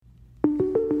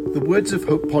The Words of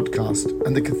Hope podcast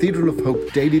and the Cathedral of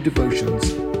Hope daily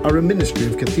devotions are a ministry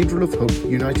of Cathedral of Hope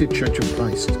United Church of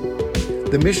Christ.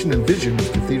 The mission and vision of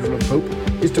Cathedral of Hope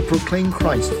is to proclaim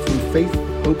Christ through faith,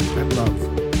 hope and love.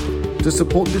 To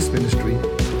support this ministry,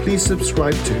 please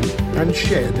subscribe to and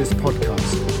share this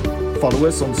podcast. Follow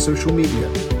us on social media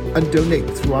and donate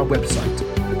through our website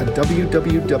at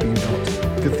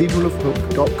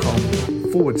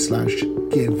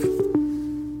www.cathedralofhope.com/give.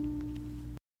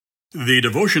 The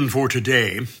devotion for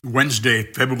today, Wednesday,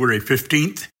 February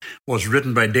 15th, was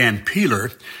written by Dan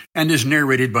Peeler and is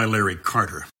narrated by Larry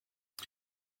Carter.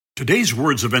 Today's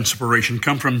words of inspiration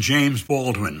come from James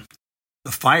Baldwin,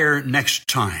 The Fire Next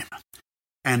Time.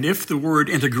 And if the word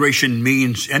integration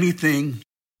means anything,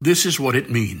 this is what it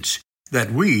means,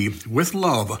 that we, with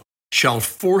love, shall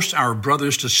force our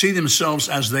brothers to see themselves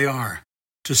as they are,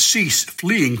 to cease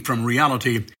fleeing from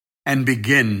reality and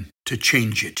begin to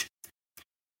change it.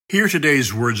 Hear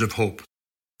today's words of hope.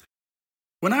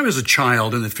 When I was a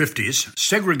child in the 50s,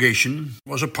 segregation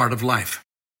was a part of life.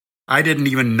 I didn't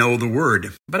even know the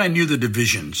word, but I knew the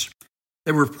divisions.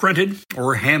 They were printed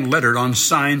or hand-lettered on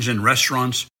signs in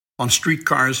restaurants, on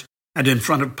streetcars, and in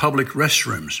front of public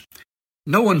restrooms.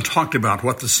 No one talked about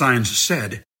what the signs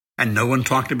said, and no one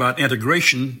talked about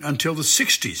integration until the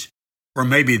 60s. Or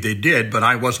maybe they did, but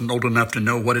I wasn't old enough to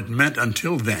know what it meant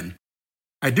until then.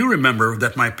 I do remember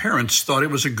that my parents thought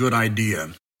it was a good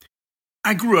idea.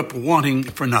 I grew up wanting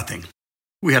for nothing.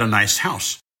 We had a nice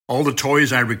house, all the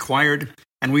toys I required,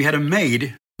 and we had a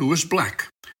maid who was black.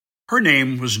 Her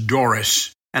name was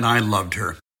Doris, and I loved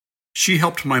her. She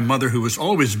helped my mother, who was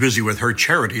always busy with her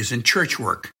charities and church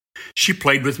work. She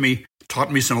played with me,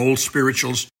 taught me some old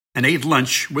spirituals, and ate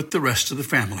lunch with the rest of the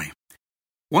family.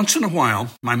 Once in a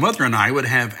while, my mother and I would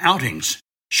have outings,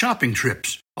 shopping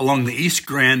trips, along the East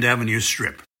Grand Avenue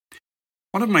Strip.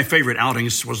 One of my favorite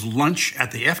outings was lunch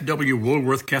at the F.W.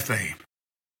 Woolworth Cafe.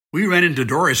 We ran into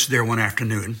Doris there one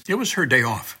afternoon. It was her day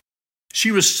off.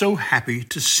 She was so happy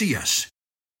to see us.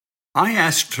 I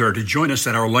asked her to join us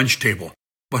at our lunch table,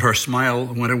 but her smile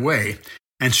went away,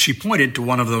 and she pointed to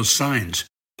one of those signs,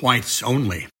 whites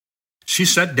only. She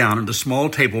sat down at a small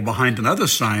table behind another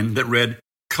sign that read,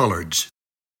 coloreds.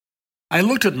 I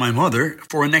looked at my mother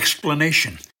for an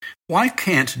explanation. Why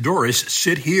can't Doris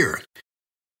sit here?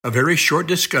 A very short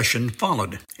discussion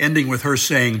followed, ending with her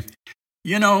saying,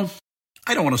 I don't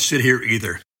want to sit here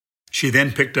either. She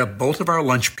then picked up both of our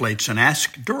lunch plates and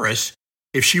asked Doris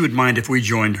if she would mind if we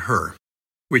joined her,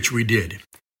 which we did.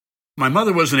 My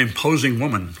mother was an imposing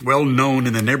woman, well known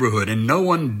in the neighborhood, and no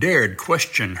one dared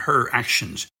question her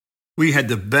actions. We had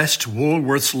the best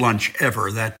Woolworth's lunch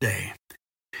ever that day.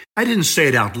 I didn't say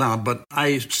it out loud, but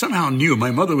I somehow knew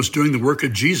my mother was doing the work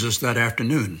of Jesus that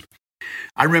afternoon.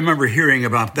 I remember hearing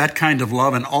about that kind of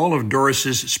love in all of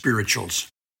Doris's spirituals.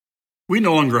 We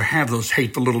no longer have those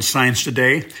hateful little signs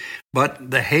today,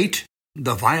 but the hate,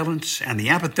 the violence, and the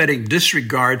apathetic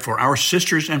disregard for our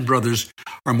sisters and brothers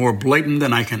are more blatant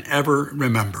than I can ever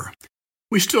remember.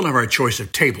 We still have our choice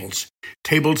of tables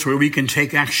where we can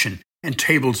take action, and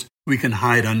tables we can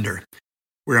hide under.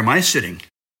 Where am I sitting?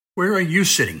 Where are you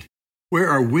sitting? Where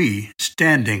are we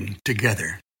standing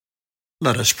together?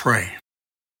 Let us pray.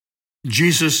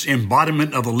 Jesus,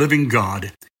 embodiment of the living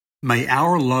God, may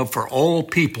our love for all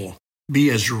people be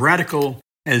as radical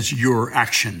as your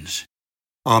actions.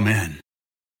 Amen.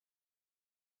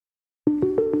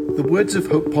 The Words of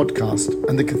Hope podcast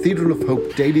and the Cathedral of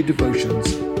Hope daily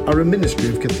devotions are a ministry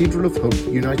of Cathedral of Hope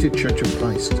United Church of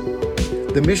Christ.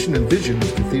 The mission and vision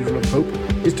of Cathedral of Hope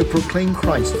is to proclaim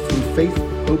Christ through faith,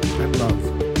 hope and love.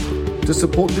 To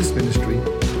support this ministry,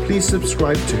 please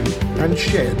subscribe to and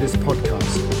share this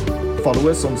podcast. Follow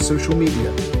us on social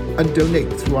media and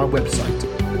donate through our website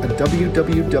at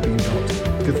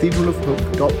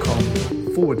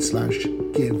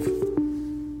www.cathedralofhope.com/give.